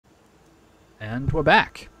And we're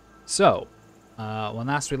back. So, when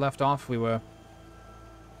last we left off, we were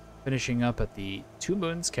finishing up at the Two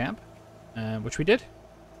Moons camp, which we did.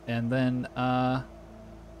 And then I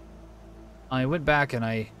went back and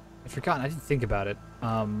I forgot, I didn't think about it.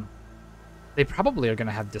 They probably are going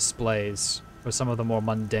to have displays for some of the more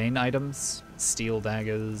mundane items, steel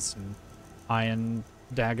daggers and iron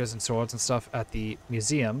daggers and swords and stuff at the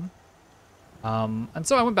museum. And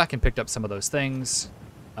so I went back and picked up some of those things.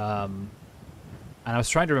 And I was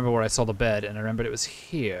trying to remember where I saw the bed, and I remembered it was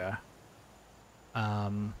here.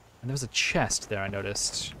 And there was a chest there, I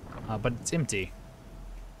noticed. But it's empty.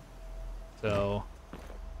 So,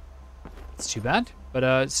 it's too bad.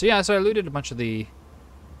 But, so yeah, so I looted a bunch of the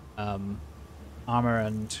armor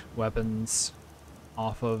and weapons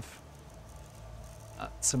off of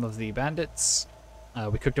some of the bandits.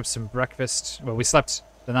 We cooked up some breakfast. Well, we slept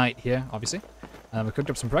the night here, obviously. We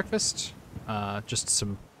cooked up some breakfast. Just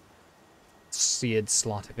some seared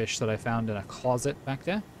slaughterfish that I found in a closet back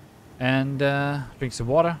there. And drink some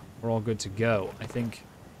water. We're all good to go. I think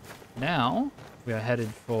now we are headed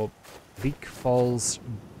for Bleak Falls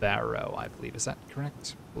Barrow, I believe. Is that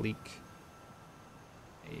correct? Bleak.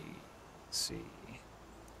 Let's see.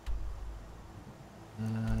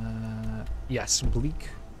 Yes, Bleak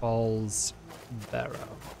Falls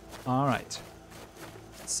Barrow. Alright.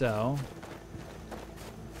 So,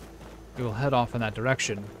 we will head off in that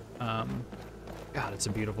direction. God, it's a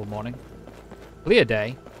beautiful morning. Clear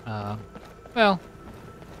day. Well,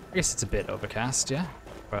 I guess it's a bit overcast, yeah?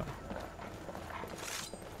 Well.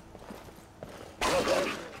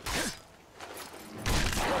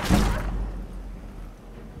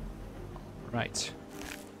 Right.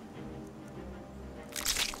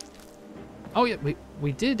 Oh yeah,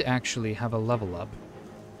 we did actually have a level up.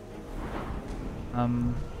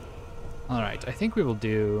 Alright, I think we will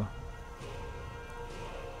do...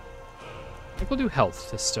 I think we'll do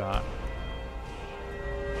health to start.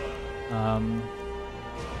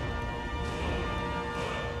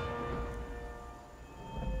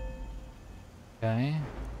 Okay.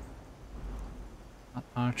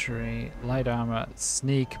 Archery, light armor,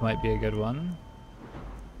 sneak might be a good one.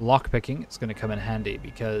 Lockpicking is going to come in handy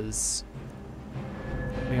because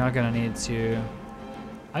we are going to need to...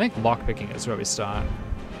 I think lockpicking is where we start.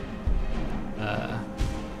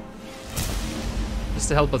 Just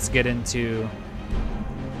to help us get into...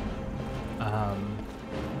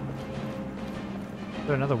 Is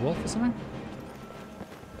there another wolf or something?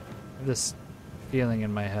 I have this feeling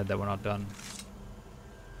in my head that we're not done.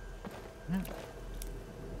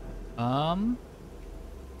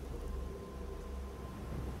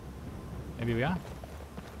 Maybe we are.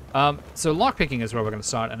 So lockpicking is where we're going to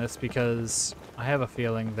start, and it's because I have a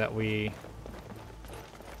feeling that we...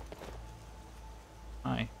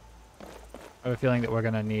 Hi. I have a feeling that we're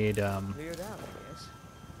going to need... I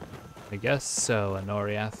guess so,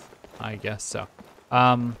 Anoriath. I guess so.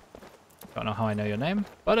 Don't know how I know your name,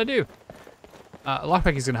 but I do.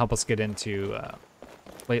 Lockpicking is going to help us get into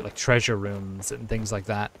like treasure rooms and things like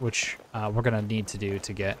that, which we're going to need to do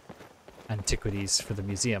to get antiquities for the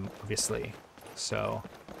museum, obviously. So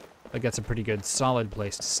I think that's a pretty good, solid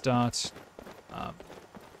place to start.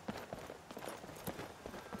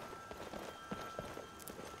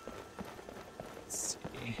 Let's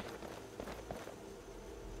see.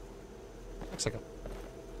 Looks like a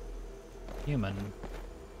human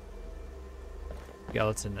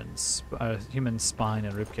skeleton and human spine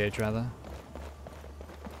and ribcage, rather.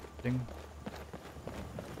 Ding.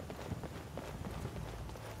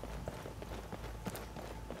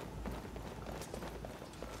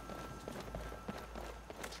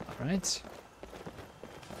 All right.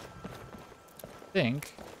 I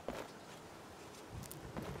think.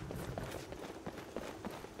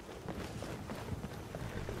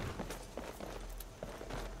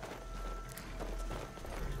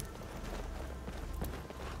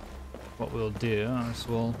 What we'll do is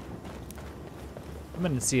we'll... I'm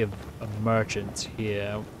going to see a merchant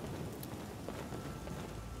here.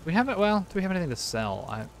 We haven't... Well, do we have anything to sell?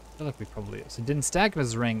 I feel like we probably... So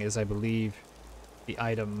Dinstagma's ring is, I believe, the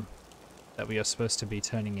item that we are supposed to be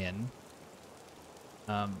turning in.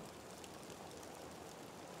 I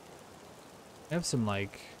have some,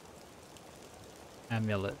 like,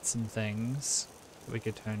 amulets and things that we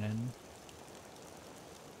could turn in.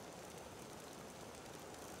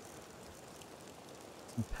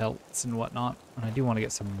 Some pelts and whatnot, and I do want to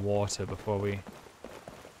get some water before we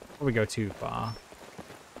go too far.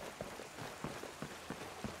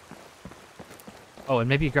 Oh, and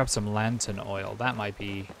maybe grab some lantern oil. That might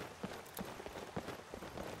be...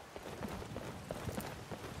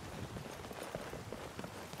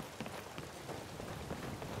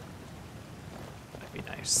 Be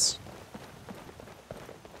nice.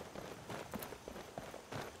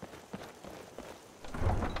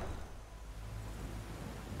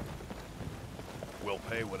 We'll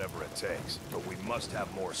pay whatever it takes, but we must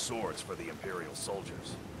have more swords for the Imperial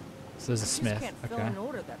soldiers. So there's a smith. I just can't fill Okay. an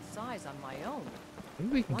order that size on my own.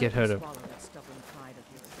 Maybe we can Why get her don't you to swallow that stubborn pride of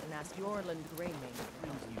yours and ask Yorland Greymane to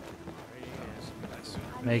brings you to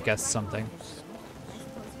the make us something. I suppose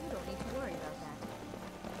you don't need to worry about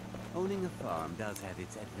that. Owning a farm does have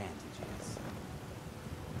its advantages.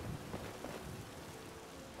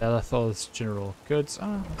 Bellathor's General Goods.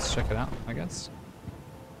 Oh, let's check it out, I guess.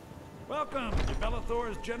 Welcome to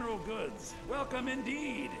Bellathor's General Goods. Welcome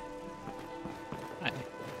indeed. Hi.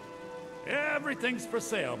 Everything's for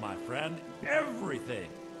sale, my friend. Everything.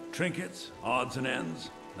 Trinkets, odds and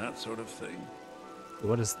ends, that sort of thing.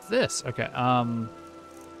 What is this? Okay, oh,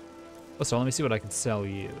 so let me see what I can sell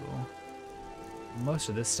you. Most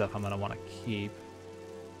of this stuff I'm gonna want to keep.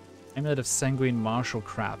 Amulet of Sanguine Martial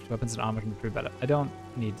Craft. Weapons and armor can improve better. I don't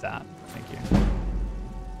need that. Thank you.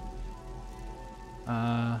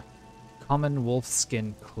 Common wolf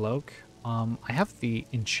skin cloak. I have the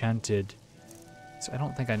enchanted, so I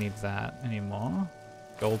don't think I need that anymore.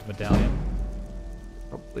 Gold medallion.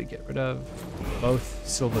 Probably get rid of both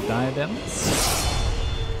silver diadems.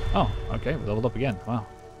 Oh, okay, we leveled up again. Wow.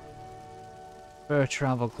 Fur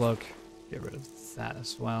travel cloak. Get rid of that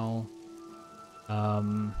as well.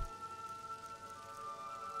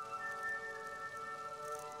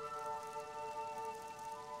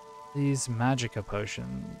 These magicka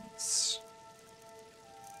potions.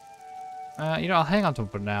 You know, I'll hang on to them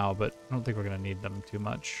for now, but I don't think we're gonna need them too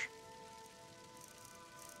much.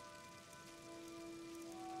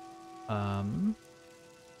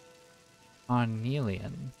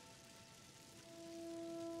 Carnelian.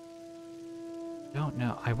 Don't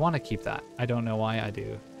know. I want to keep that. I don't know why I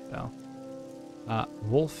do, though.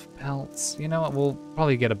 Wolf pelts. You know what? We'll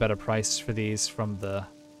probably get a better price for these from the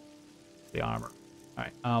armor.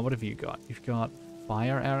 Alright, what have you got? You've got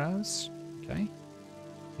fire arrows. Okay.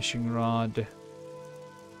 Fishing rod.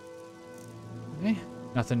 Okay.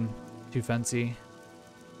 Nothing too fancy.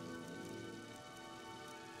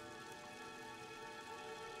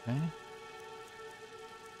 Okay.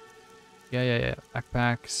 Yeah.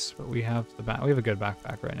 Backpacks, but we have the we have a good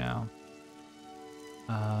backpack right now.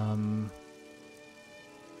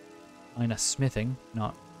 Minor smithing,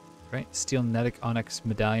 not great. Steel Netic Onyx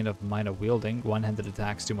Medallion of Minor Wielding. One-handed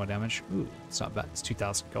attacks do more damage. Ooh, it's not bad. It's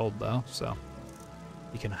 2,000 gold though, so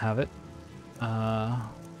you can have it.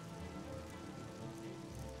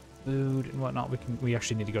 Food and whatnot. We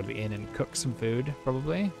actually need to go to the inn and cook some food,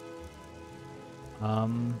 probably.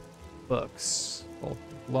 Books. Bolt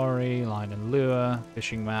of Glory, Line and Lure,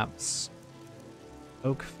 fishing maps,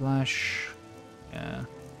 oak flesh. Yeah.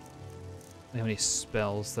 I don't have any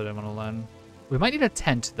spells that I want to learn. We might need a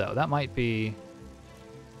tent though. That might be.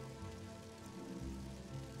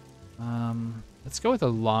 Let's go with a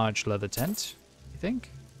large leather tent. I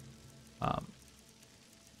think.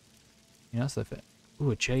 You know, so if it.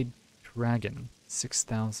 Ooh, a jade dragon,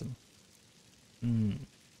 6,000.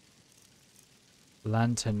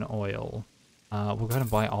 Lantern oil. We'll go ahead and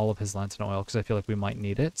buy all of his lantern oil because I feel like we might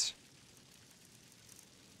need it.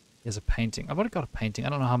 Here's a painting. I've already got a painting. I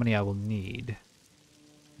don't know how many I will need.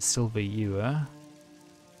 A silver ewer.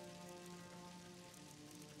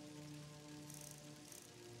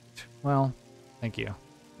 Well, thank you.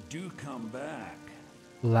 Do come back.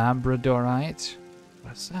 Labradorite.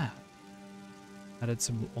 What is that? Added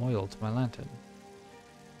some oil to my lantern.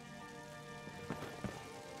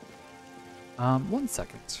 1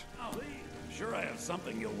 second. I'll leave. I'm sure I have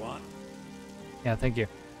something you'll want. Yeah, thank you.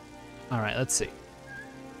 Alright, let's see.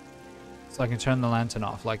 So I can turn the lantern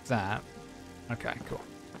off like that. Okay, cool.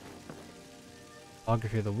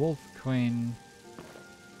 Biography of the Wolf Queen.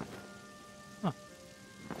 Huh.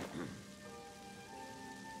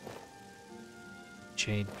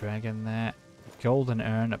 Jade Dragon there. Golden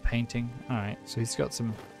urn, a painting. Alright, so he's got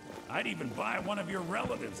some... I'd even buy one of your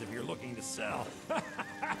relatives if you're looking to sell.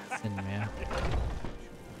 Cinema.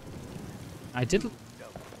 I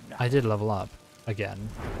did level up again.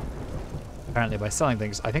 Apparently by selling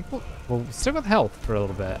things. I think we'll stick with health for a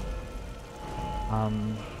little bit.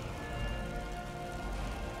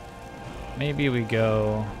 Maybe we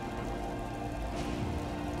go.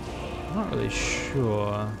 I'm not really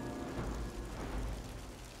sure.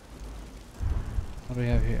 What do we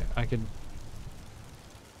have here? I could.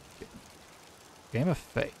 Game of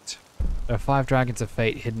Fate. There are 5 Dragons of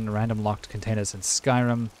Fate hidden in random locked containers in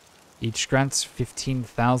Skyrim. Each grants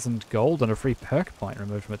 15,000 gold and a free perk point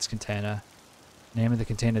removed from its container. Name of the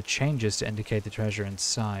container changes to indicate the treasure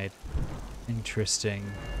inside. Interesting.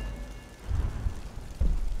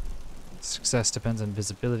 Success depends on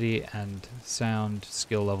visibility and sound,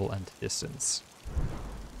 skill level, and distance.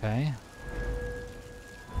 Okay.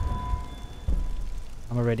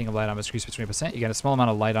 Armor rating of light armor increased by 20%. You get a small amount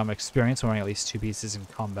of light armor experience wearing at least 2 pieces in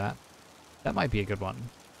combat. That might be a good one.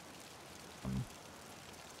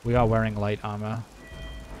 We are wearing light armor.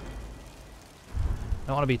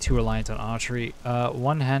 Don't want to be too reliant on archery.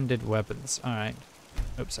 One-handed weapons. Alright.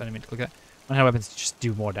 Oops, I didn't mean to click that. One-handed weapons just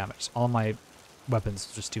do more damage. All my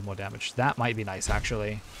weapons just do more damage. That might be nice,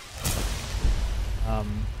 actually.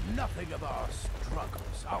 Nothing of our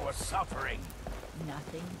struggles, our suffering.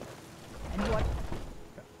 Nothing. And what?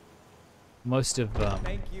 Most of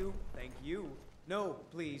Thank you. Thank you. No,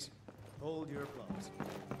 please. Hold your applause.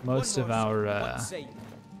 most One of more, our sir. What say you?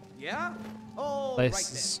 Yeah? Oh,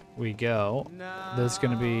 places we go, there's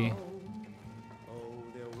gonna be Oh,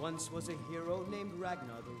 there once was a hero named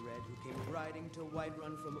Ragnar the Red who came riding to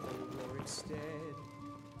Whiterun from Old Rorikstead.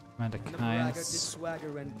 And the braggart did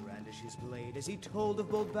swagger and brandish his blade as he told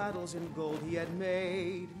of bold battles and gold he had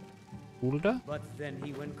made. Ulda? But then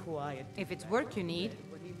he went quiet. If it's work you need,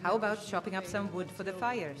 how about chopping up some wood for the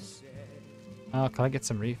fires? Can I get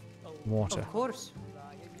some reef water? Of course.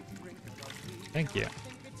 Thank you.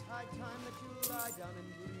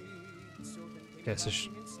 Okay, so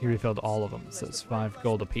he refilled all of them. So it's 5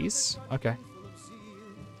 gold apiece. Okay.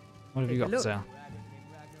 What have you got for sale?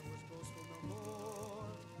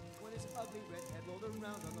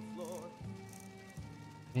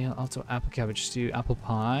 Meal, also apple cabbage stew, apple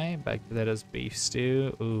pie, baked potatoes, beef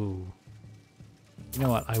stew. Ooh. You know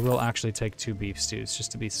what? I will actually take 2 beef stews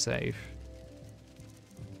just to be safe.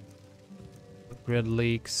 Grilled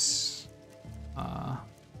leeks.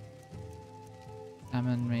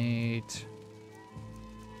 Salmon meat.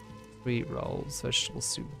 Sweet rolls, vegetable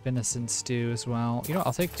soup, venison stew as well. You know,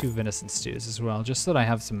 I'll take 2 venison stews as well, just so that I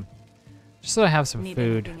have some. Just so I have some Need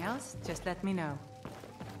food. anything else? Just let me know.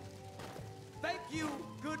 Thank you,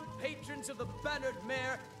 good patrons of the Bannered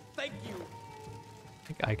Mare. Thank you. I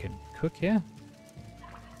think I can cook here.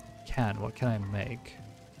 Can. What can I make?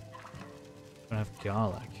 I don't have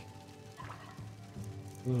garlic.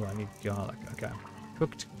 Ooh, I need garlic. Okay.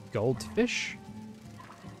 Cooked goldfish?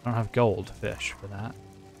 I don't have goldfish for that.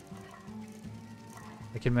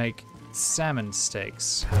 I can make salmon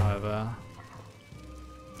steaks, however.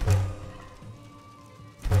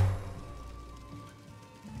 I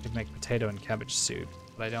could make potato and cabbage soup,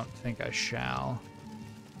 but I don't think I shall.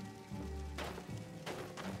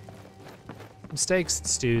 Steaks and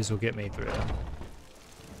stews will get me through.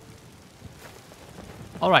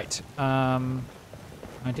 Alright, I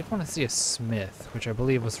did want to see a smith, which I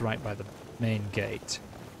believe was right by the main gate.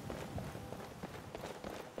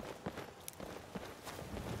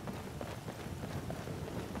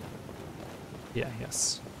 Yeah,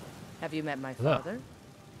 yes. Have you met my Hello. father?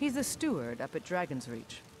 He's the steward up at Dragon's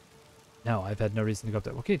Reach. No, I've had no reason to go up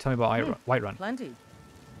there. What can you tell me about Whiterun? Plenty.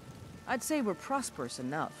 I'd say we're prosperous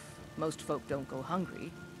enough. Most folk don't go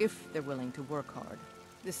hungry, if they're willing to work hard.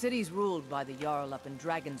 The city's ruled by the Jarl up in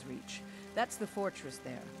Dragon's Reach. That's the fortress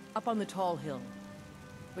there, up on the tall hill.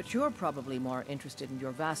 But you're probably more interested in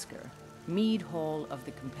your Vasker, Mead Hall of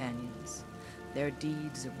the Companions. Their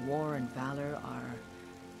deeds of war and valor are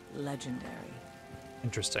legendary.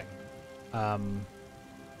 Interesting. I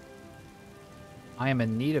am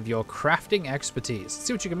in need of your crafting expertise. Let's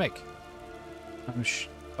see what you can make.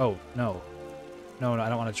 Oh, no. No, I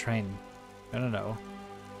don't want to train. No.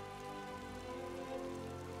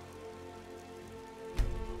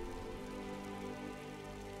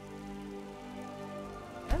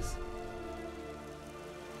 Yes?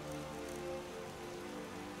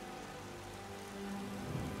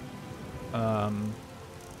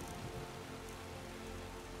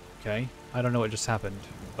 Okay. I don't know what just happened,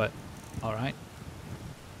 but alright.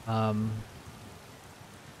 Ooh,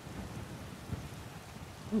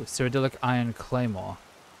 Cyrodiilic Iron Claymore.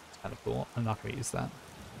 It's kind of cool. I'm not going to use that.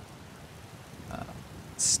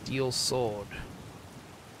 Steel Sword.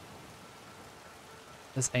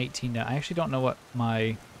 That's 18 now. I actually don't know what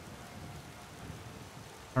my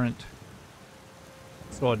current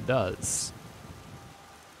sword does.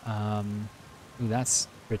 Ooh, that's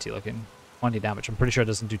pretty looking. 20 damage. I'm pretty sure it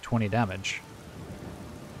doesn't do 20 damage.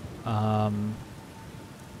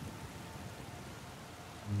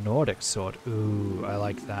 Nordic sword. Ooh, I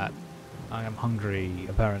like that. I am hungry,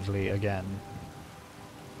 apparently, again.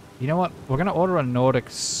 You know what? We're gonna order a Nordic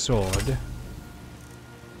sword.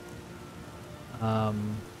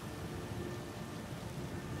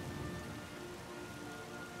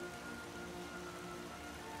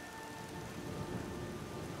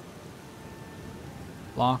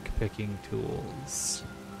 Lock picking tools.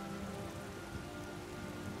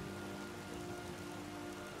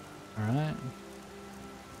 Alright.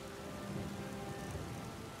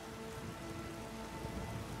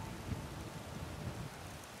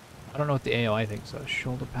 I don't know what the AOI thinks of.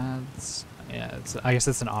 Shoulder pads. Yeah, I guess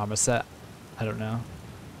it's an armor set. I don't know.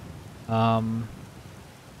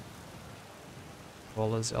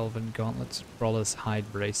 Brawler's Elven Gauntlets. Brawler's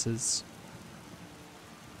Hide Braces.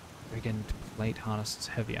 Brigand Plate Harness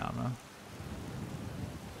Heavy Armor.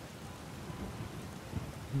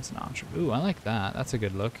 It's an archer. Ooh, I like that. That's a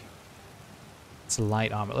good look. It's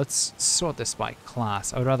light armor. Let's sort this by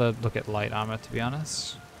class. I would rather look at light armor, to be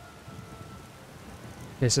honest.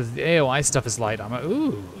 Okay, so the AOI stuff is light armor.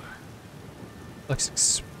 Ooh. Looks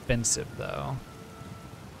expensive, though.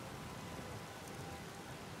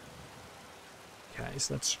 Okay,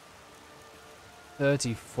 so that's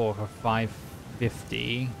 34 for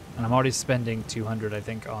 550. And I'm already spending 200, I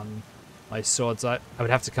think, on my swords. I would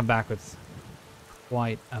have to come back with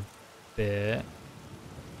quite a bit.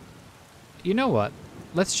 You know what?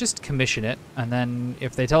 Let's just commission it, and then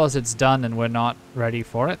if they tell us it's done and we're not ready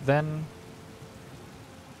for it, then,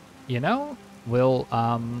 you know, we'll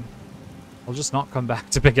just not come back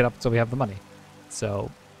to pick it up until we have the money. So,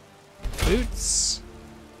 boots,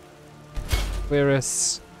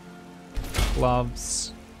 cuirass,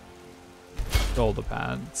 gloves, shoulder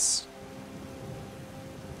pads,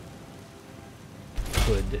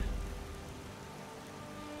 hood.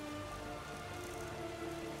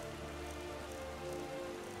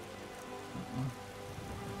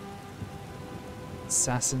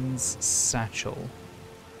 Assassin's Satchel.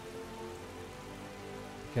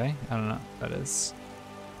 Okay, I don't know what that is.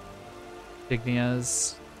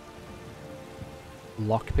 Dignias.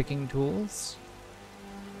 Lockpicking tools.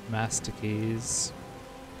 Master keys.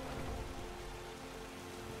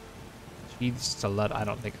 Sheaths, stiletto. I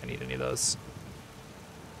don't think I need any of those.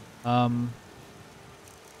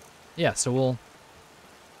 Yeah, so we'll...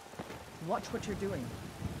 Watch what you're doing.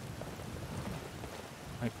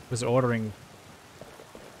 I was ordering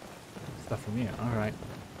stuff from you. Alright.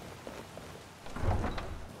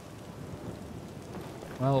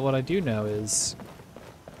 Well, what I do know is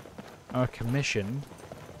our commission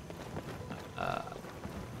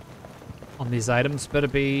on these items better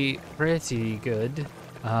be pretty good.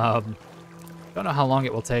 Don't know how long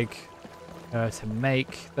it will take to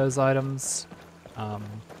make those items. I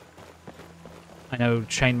know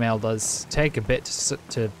chainmail does take a bit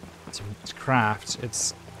to craft.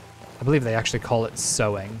 I believe they actually call it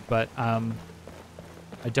sewing, but I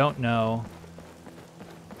don't know.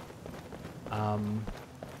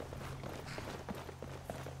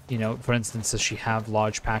 You know, for instance, does she have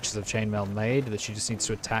large patches of chainmail made that she just needs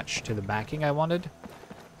to attach to the backing I wanted?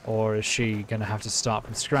 Or is she gonna have to start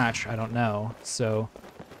from scratch? I don't know. So,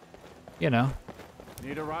 you know.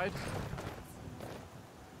 Need a ride?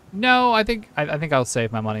 No, I think I'll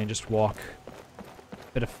save my money and just walk.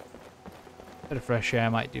 Bit of fresh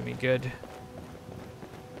air might do me good. You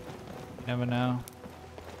never know.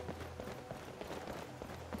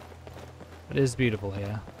 It is beautiful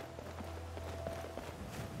here.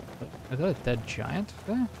 Is that a dead giant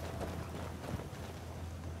there?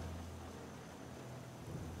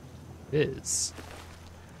 It is.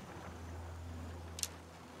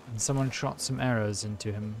 And someone shot some arrows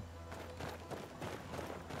into him.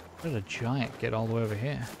 How did a giant get all the way over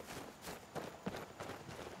here?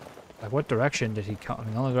 Like, what direction did he come? I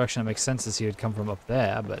mean, the only direction that makes sense is he would come from up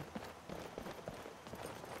there, but...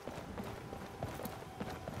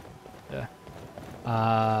 yeah.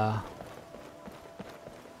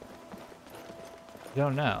 I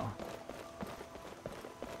don't know.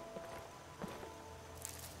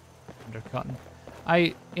 Under cotton.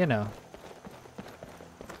 You know.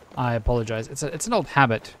 I apologize. It's an old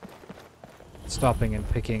habit. Stopping and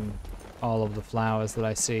picking all of the flowers that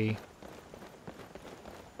I see.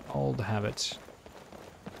 Old habit.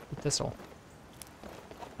 Thistle.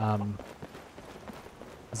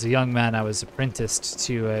 As a young man, I was apprenticed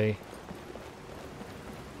to an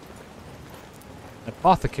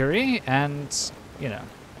apothecary and, you know,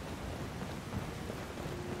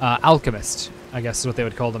 alchemist, I guess is what they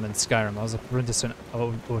would call them in Skyrim. I was apprenticed to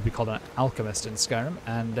what would be called an alchemist in Skyrim,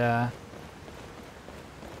 and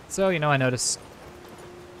so, you know, I noticed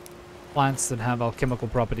plants that have alchemical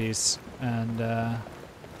properties, and I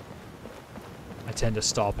tend to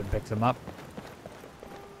stop and pick them up.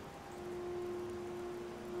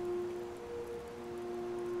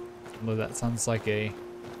 Although that sounds like a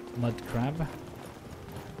mud crab.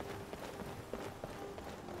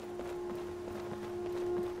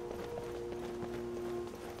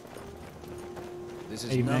 This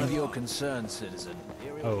is Evening. none of your concern, citizen.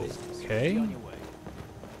 Imperial business. Okay. Be on your way.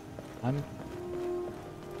 I'm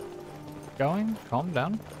going. Calm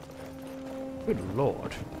down. Good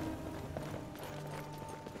lord.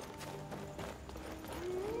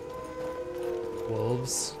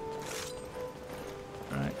 Wolves.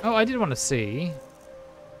 Alright. Oh, I did want to see.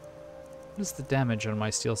 What is the damage on my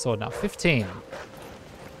steel sword now? 15.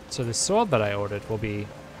 So the sword that I ordered will be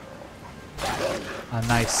a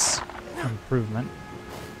nice improvement.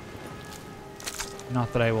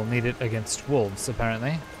 Not that I will need it against wolves,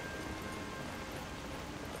 apparently.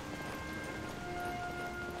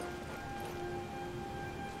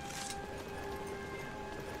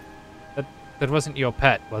 That wasn't your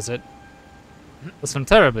pet, was it? Listen, I'm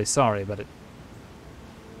terribly sorry, but it...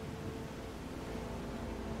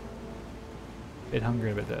 A bit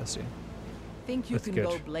hungry, a bit thirsty. Think you That's can good.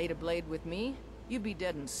 go blade to blade with me? You'd be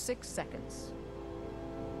dead in 6 seconds.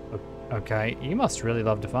 Okay, you must really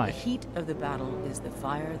love to The fight. heat of the battle is the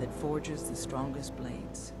fire that forges the strongest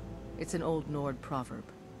blades. It's an old Nord proverb.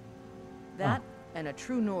 That, and a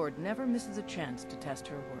true Nord never misses a chance to test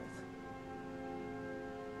her worth.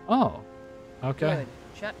 Oh, okay. Good.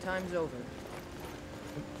 Chat time's over.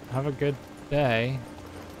 Have a good day,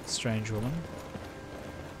 strange woman.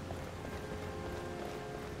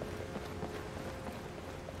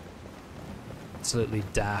 Absolutely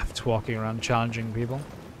daft walking around challenging people.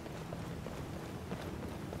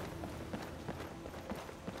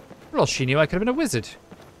 For all she knew, I could have been a wizard.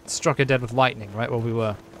 Struck her dead with lightning right where we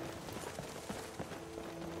were.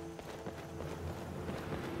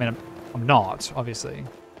 I mean, I'm not, obviously.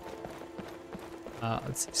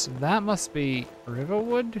 Let's see. So that must be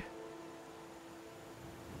Riverwood?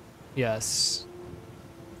 Yes.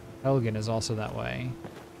 Helgen is also that way.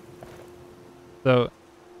 So,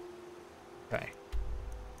 okay.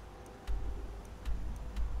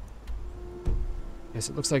 Yes,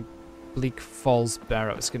 it looks like Bleak Falls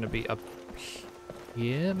Barrow is going to be up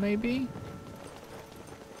here, maybe?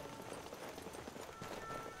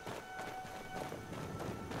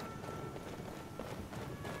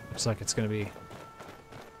 Looks like it's going to be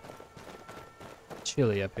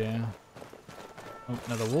chilly up here. Oh,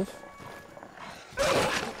 another wolf.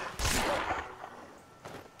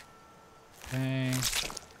 Okay.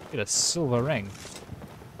 Get a silver ring.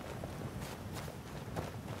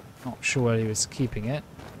 Not sure where he was keeping it.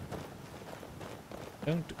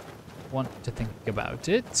 Don't want to think about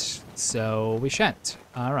it, so we shan't.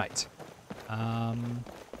 Alright.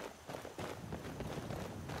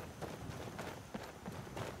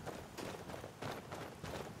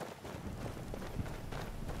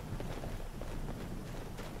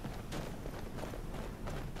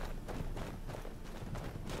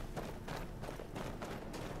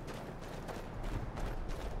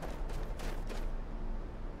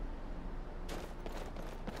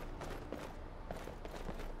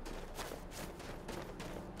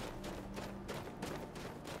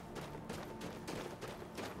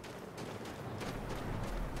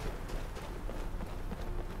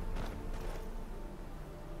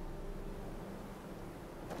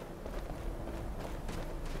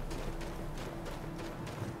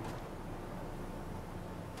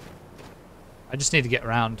 I just need to get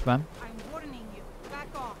around, man. I'm warning you. Back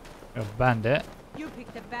off. A bandit. You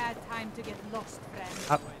picked a bad time to get lost,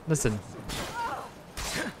 friend. Listen.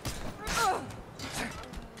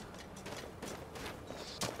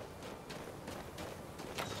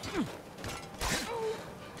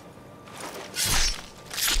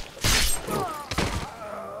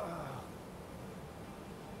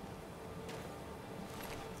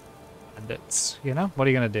 Bandits, you know? What are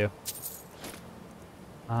you gonna do?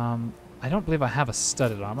 I don't believe I have a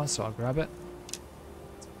studded armor, so I'll grab it.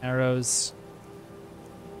 Arrows.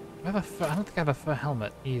 Do I have a fur? I don't think I have a fur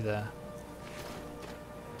helmet either.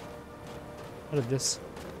 What did this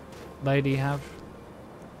lady have?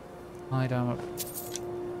 Hide armor.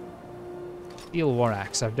 Steel war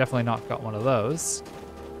axe. I've definitely not got one of those.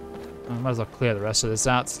 I might as well clear the rest of this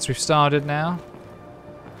out since we've started now.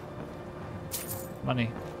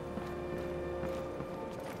 Money.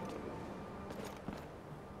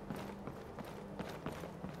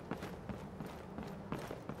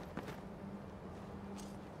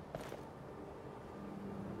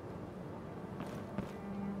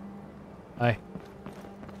 Hi.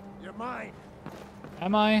 You're mine.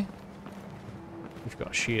 Am I? We've got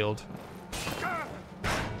a shield.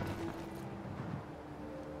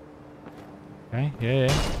 Okay,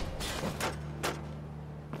 yeah.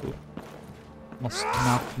 Ooh. Almost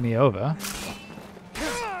knocked me over.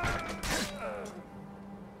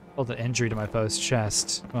 Felt an injury to my foe's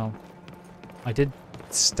chest. Well, I did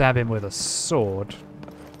stab him with a sword.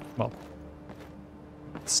 Well,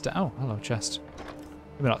 stab. Oh, hello, chest.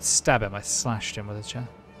 Maybe not stab him. I slashed him with a chest.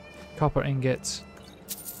 Copper ingot.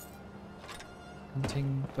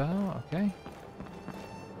 Hunting bow. Okay.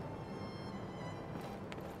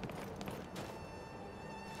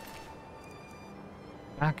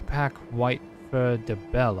 Backpack white fur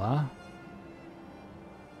debella.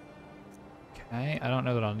 Okay, I don't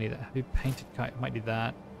know that I'll need it. Heavy painted kite. Might need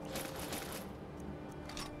that.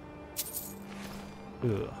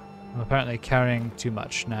 Ooh. I'm apparently carrying too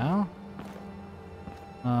much now.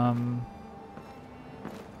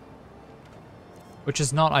 Which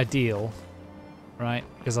is not ideal, right?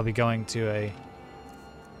 Because I'll be going to a...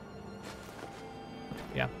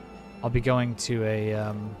 Yeah. I'll be going to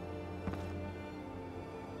a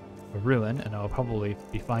ruin, and I'll probably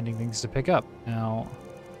be finding things to pick up. Now,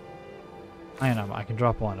 I know, I can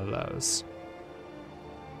drop one of those.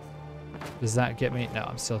 Does that get me? No,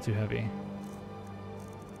 I'm still too heavy.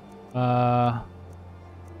 I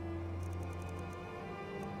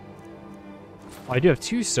do have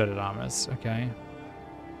 2 studded armors. Okay.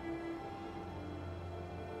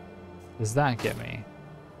 Does that get me?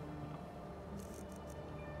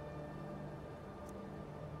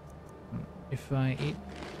 If I eat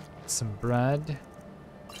some bread,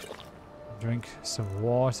 drink some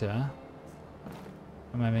water,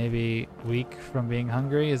 am I maybe weak from being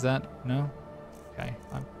hungry? Is that no? Okay,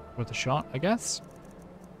 I'm worth a shot, I guess.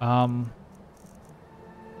 Well,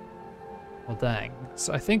 dang.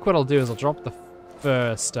 So I think what I'll do is I'll drop the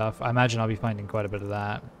fur stuff. I imagine I'll be finding quite a bit of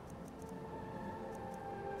that.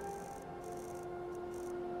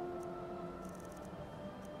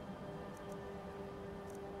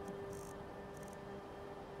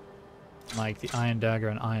 Like the iron dagger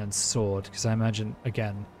and iron sword, because I imagine,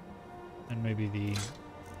 again, and maybe the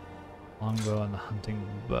longbow and the hunting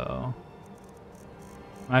bow.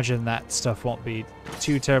 Imagine that stuff won't be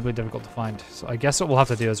too terribly difficult to find. So I guess what we'll have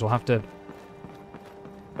to do is we'll have to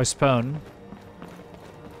postpone.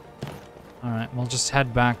 Alright, we'll just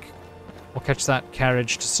head back. We'll catch that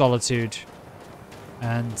carriage to Solitude.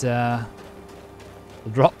 And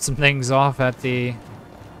we'll drop some things off at the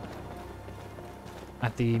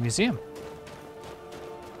museum.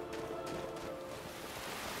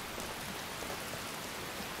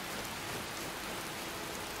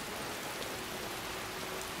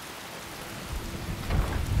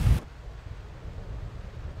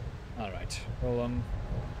 Well,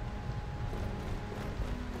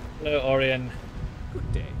 hello, Orion.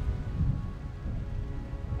 Good day.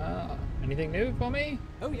 Anything new for me?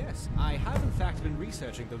 Oh yes, I have in fact been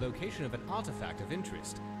researching the location of an artifact of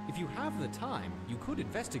interest. If you have the time, you could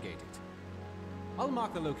investigate it. I'll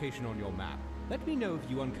mark the location on your map. Let me know if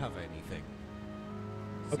you uncover anything.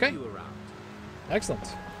 Okay. See you around.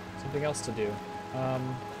 Excellent. Something else to do.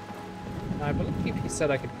 I believe he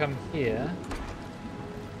said I could come here.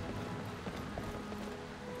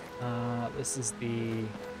 This is the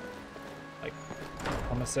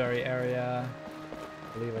commissary area. I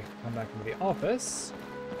believe I can come back into the office.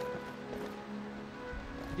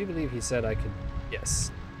 I do believe he said I could. Yes.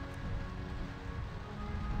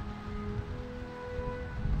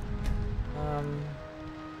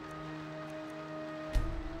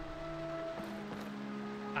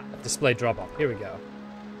 Display drop-off. Here we go.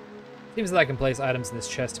 Seems that I can place items in this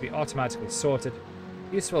chest to be automatically sorted.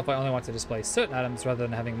 Useful if I only want to display certain items rather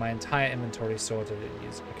than having my entire inventory sorted and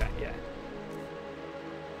used. Okay, yeah.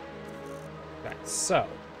 Okay, so.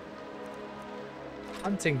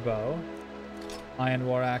 Hunting bow. Iron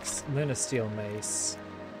war axe. Lunar steel mace.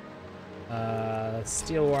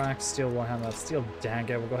 Steel war axe. Steel warhammer. Steel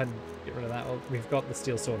dagger. We'll go ahead and get rid of that. Well, we've got the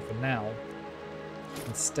steel sword for now.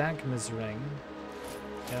 And Stagma's ring.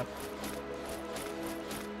 Yep.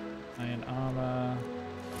 Iron armor.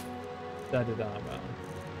 Studded armor.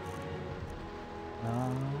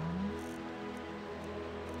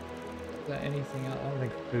 Is there anything else? I don't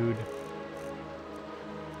think food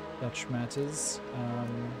much matters.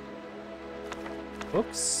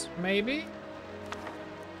 Books, maybe?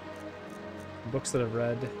 Books that I've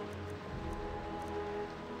read.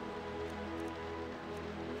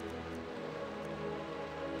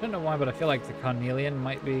 I don't know why, but I feel like the Carnelian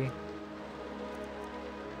might be...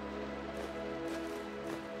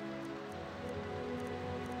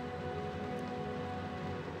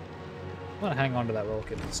 I'm gonna hang on to that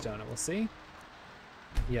Volkihar stone and we'll see.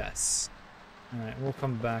 Yes. Alright, we'll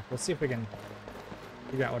come back. We'll see if we can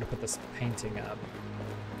figure out where to put this painting up.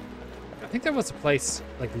 I think there was a place,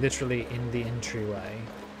 like, literally in the entryway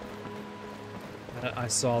that I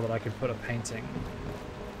saw that I could put a painting.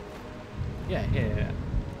 Yeah, yeah.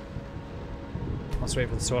 Let's wait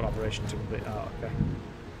for the sword operation to complete. Oh, okay.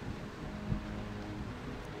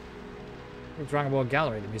 Dragon Ball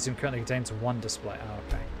Gallery. The museum currently contains one display. Oh,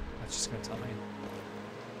 okay. That's just going to tell me.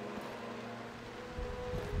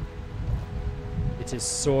 It is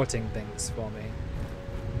sorting things for me.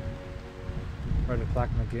 Part of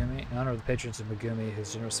Plaque Megumi. In honor of the patrons of Megumi,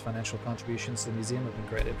 whose generous financial contributions to the museum have been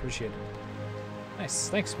greatly appreciated. Nice.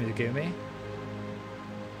 Thanks, Megumi.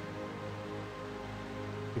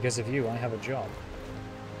 Because of you, I have a job.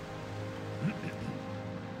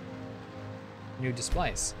 New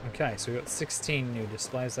displays. Okay, so we've got 16 new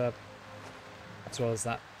displays up, as well as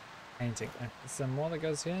that painting. Is there more that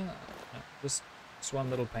goes here? No, just one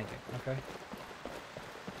little painting. Okay.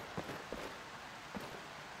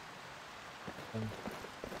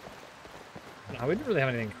 No, we didn't really have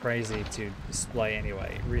anything crazy to display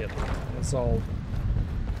anyway, really. It's all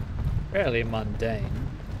fairly mundane.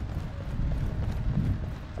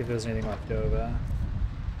 See if there's anything left over.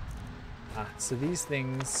 Ah, so these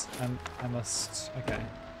things, I must, okay.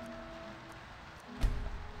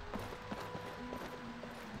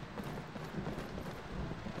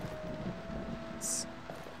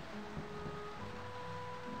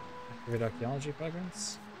 Activate archaeology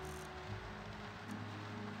fragments.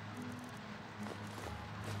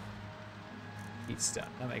 Stone.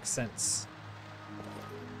 That makes sense.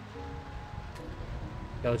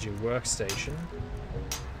 Archaeology workstation.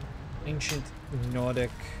 Ancient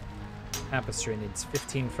Nordic tapestry needs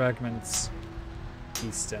 15 fragments.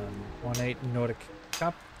 Keystone. Ornate Nordic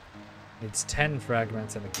cup needs 10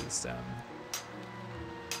 fragments and a keystone.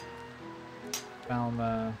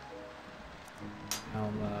 Falma.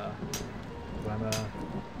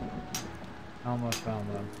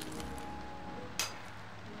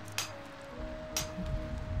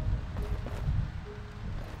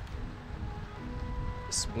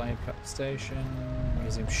 Display cup station,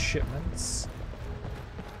 museum shipments.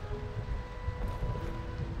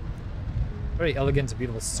 Very elegant and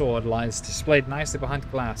beautiful sword lies displayed nicely behind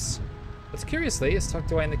glass. But curiously, it's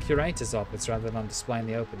tucked away in the curator's office rather than on display in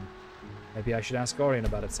the open. Maybe I should ask Orion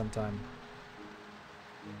about it sometime.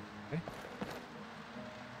 Okay.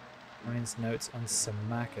 Orion's notes on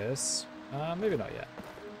Symmachus. Maybe not yet.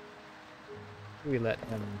 We let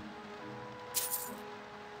him.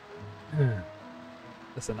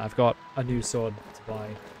 Listen, I've got a new sword to buy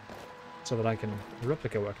so that I can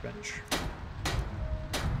replica workbench.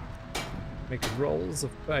 Make rolls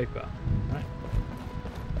of paper. Right.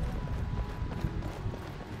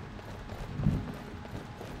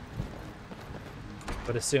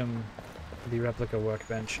 But assume the replica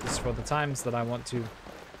workbench is for the times that I want to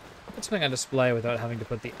put something on display without having to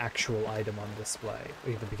put the actual item on display.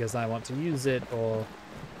 Either because I want to use it or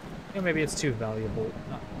maybe it's too valuable.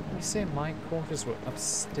 You say my quarters were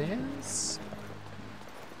upstairs?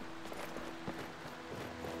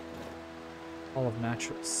 Hall of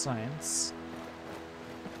Natural Science.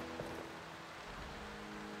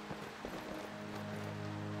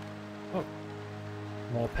 Oh,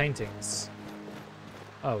 more paintings.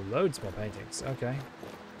 Oh, loads more paintings. Okay.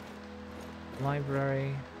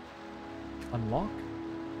 Library. Unlock?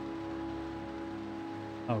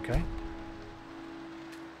 Okay.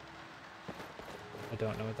 I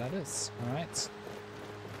don't know what that is. Alright.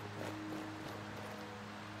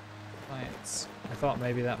 Science. I thought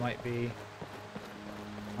maybe that might be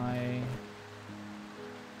my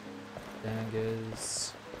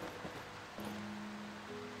daggers.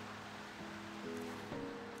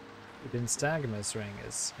 Ibn Stagma's ring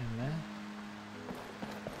is in there.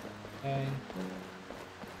 Okay.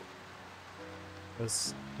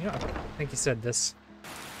 Was, you know, I think he said this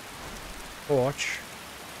torch.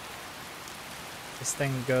 This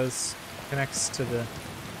thing connects to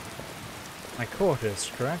my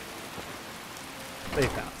quarters, correct?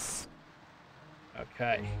 Safe house.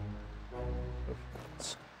 Okay.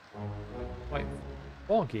 It's quite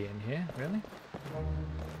foggy in here, really.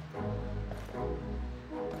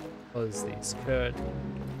 Close these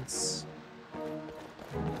curtains.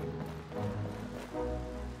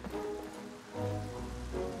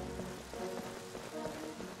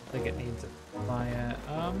 I think it needs a fire.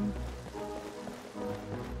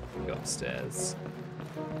 Go upstairs.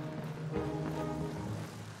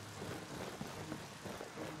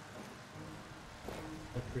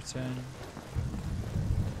 Return.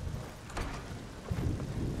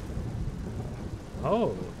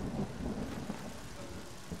 Oh.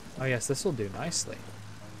 Oh yes, this will do nicely.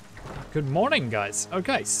 Good morning, guys.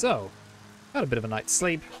 Okay, so had a bit of a night's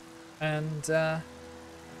sleep, and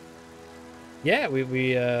yeah,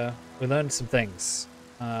 we learned some things.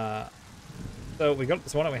 So we got up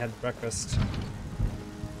this morning. We had breakfast.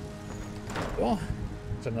 Oh,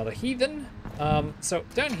 it's another heathen. So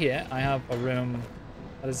down here, I have a room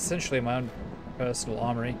that is essentially my own personal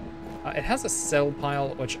armory. It has a sell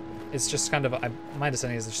pile, which is just kind of, my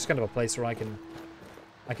understanding is it's just kind of a place where I can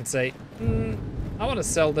say, I want to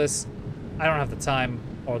sell this, I don't have the time,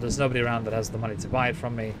 or there's nobody around that has the money to buy it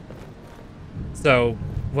from me. So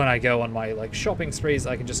when I go on my like shopping sprees,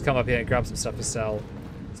 I can just come up here and grab some stuff to sell,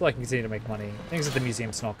 so I can continue to make money. Things that the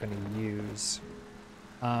museum's not going to use.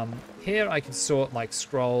 Here I can sort like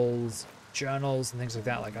scrolls, journals, and things like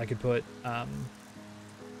that. Like I could put,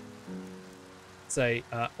 say,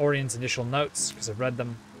 Orion's initial notes, because I've read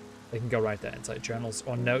them. They can go right there inside journals,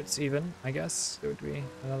 or notes even, I guess. It would be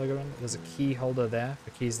another good one. There's a key holder there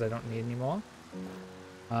for keys that I don't need anymore.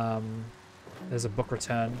 There's a book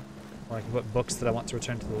return, where I can put books that I want to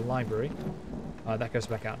return to the library. That goes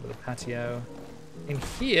back out into the patio. In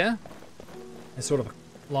here is sort of a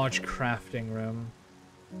large crafting room.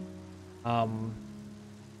 I'm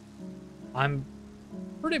not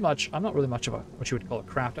really much of a, what you would call a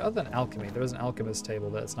crafter, other than alchemy. There is an alchemist table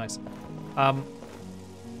there, it's nice.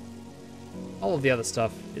 All of the other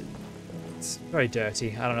stuff, it's very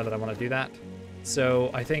dirty. I don't know that I want to do that.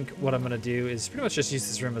 So I think what I'm going to do is pretty much just use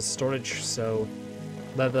this room as storage. So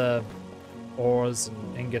leather, ores,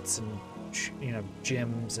 and ingots, and, you know,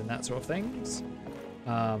 gems, and that sort of things.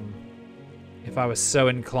 If I was so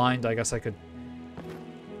inclined, I guess I could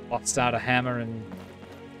bust out a hammer and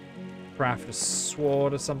craft a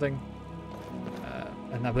sword or something.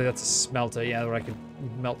 And I believe that's a smelter, yeah, where I could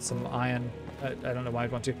melt some iron. I don't know why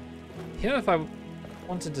I'd want to. Here, if I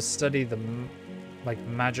wanted to study the like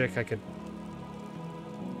magic, I could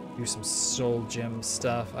do some soul gem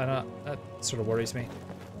stuff. I don't. That sort of worries me.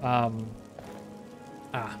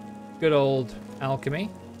 Good old alchemy.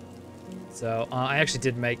 So I actually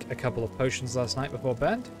did make a couple of potions last night before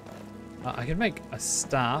bed. I could make a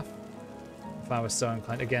staff if I was so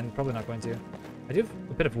inclined. Again, probably not going to. I do have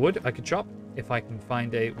a bit of wood I could chop if I can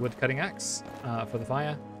find a wood cutting axe for the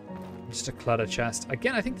fire. Just a clutter chest.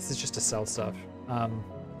 Again, I think this is just to sell stuff.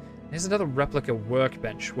 Here's another replica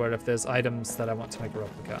workbench where if there's items that I want to make a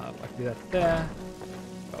replica of, I can do that there.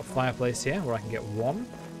 Got a fireplace here where I can get warm.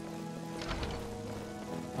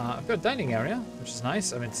 I've got a dining area, which is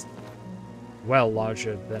nice. I mean, it's well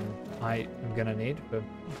larger than I am going to need for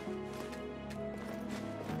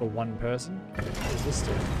one person. What does this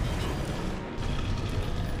do?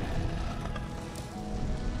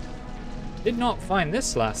 Did not find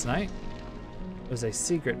this last night. There's a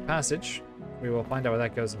secret passage. We will find out where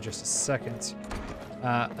that goes in just a second.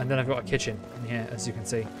 And then I've got a kitchen in here, as you can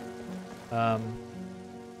see.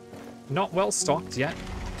 Not well stocked yet.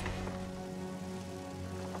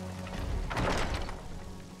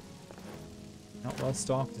 Not well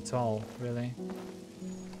stocked at all, really.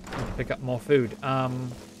 Need to pick up more food.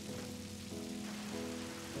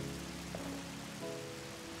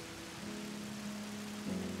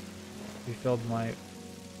 Refilled my...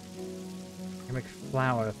 I can make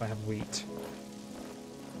flour if I have wheat.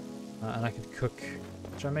 And I could cook...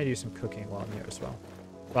 Which I may do some cooking while I'm here as well.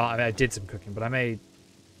 Well, I mean, I did some cooking, but I may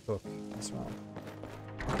cook as well.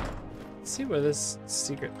 Let's see where this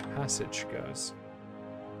secret passage goes.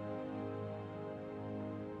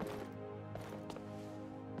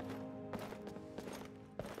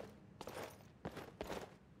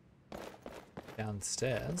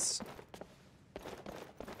 Downstairs.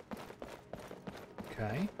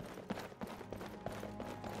 Okay.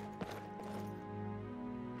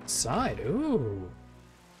 Side, ooh.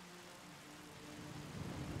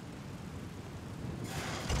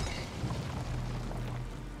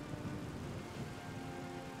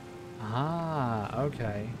 Ah,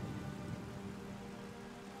 okay.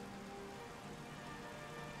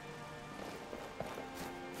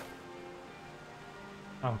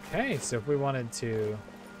 Okay, so if we wanted to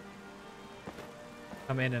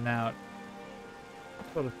come in and out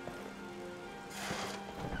sort of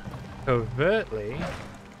covertly, we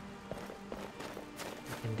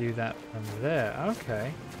can do that from there.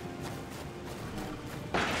 Okay.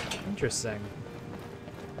 Interesting.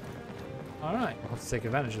 Alright, I'll have to take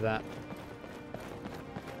advantage of that.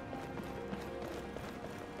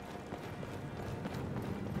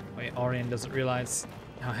 Wait, Orion doesn't realize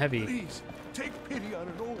how heavy... Please, take pity on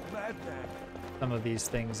an old madman. Some of these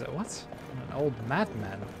things... What? An old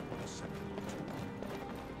madman?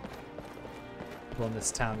 People in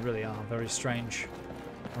this town really are very strange.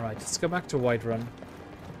 Alright, let's go back to Whiterun.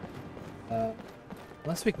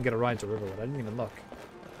 Unless we can get a ride to Riverwood. I didn't even look.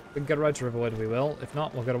 If we can get a ride to Riverwood, we will. If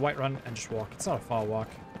not, we'll go to Whiterun and just walk. It's not a far walk.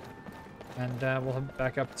 And we'll head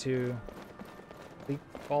back up to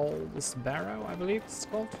Falls Barrow, I believe it's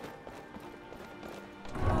called.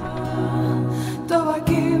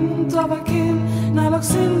 Nalok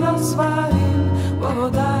sin las vain, wo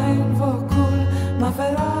dein vokul, ma